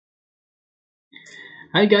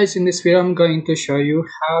Hi guys, in this video I'm going to show you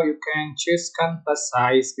how you can choose canvas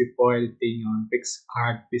size before editing on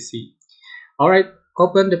PicsArt PC. Alright,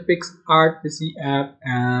 open the PicsArt PC app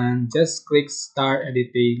and just click start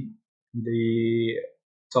editing in the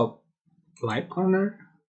top right corner.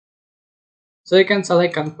 So you can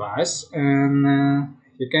select canvas and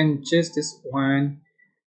you can choose this one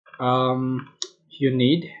you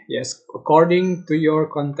need, yes, according to your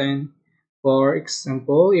content. For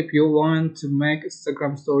example, if you want to make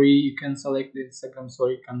Instagram story, you can select the Instagram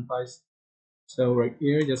story canvas. So right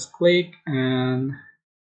here, just click and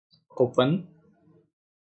open.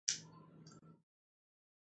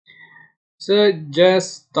 So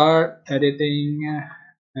just start editing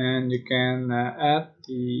and you can add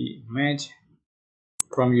the image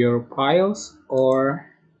from your files or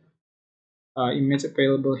image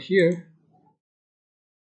available here.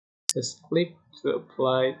 Just click to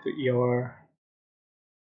apply to your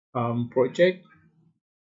project.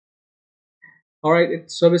 Alright,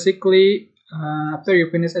 so basically after you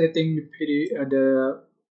finish editing the video, the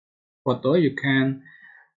photo, you can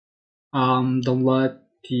download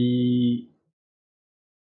the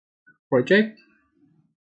project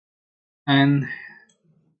and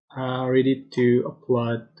ready to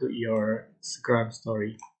upload to your Instagram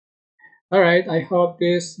story. Alright, I hope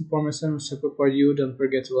this information was helpful for you. Don't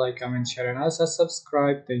forget to like, comment, share, and also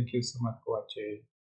subscribe. Thank you so much for watching.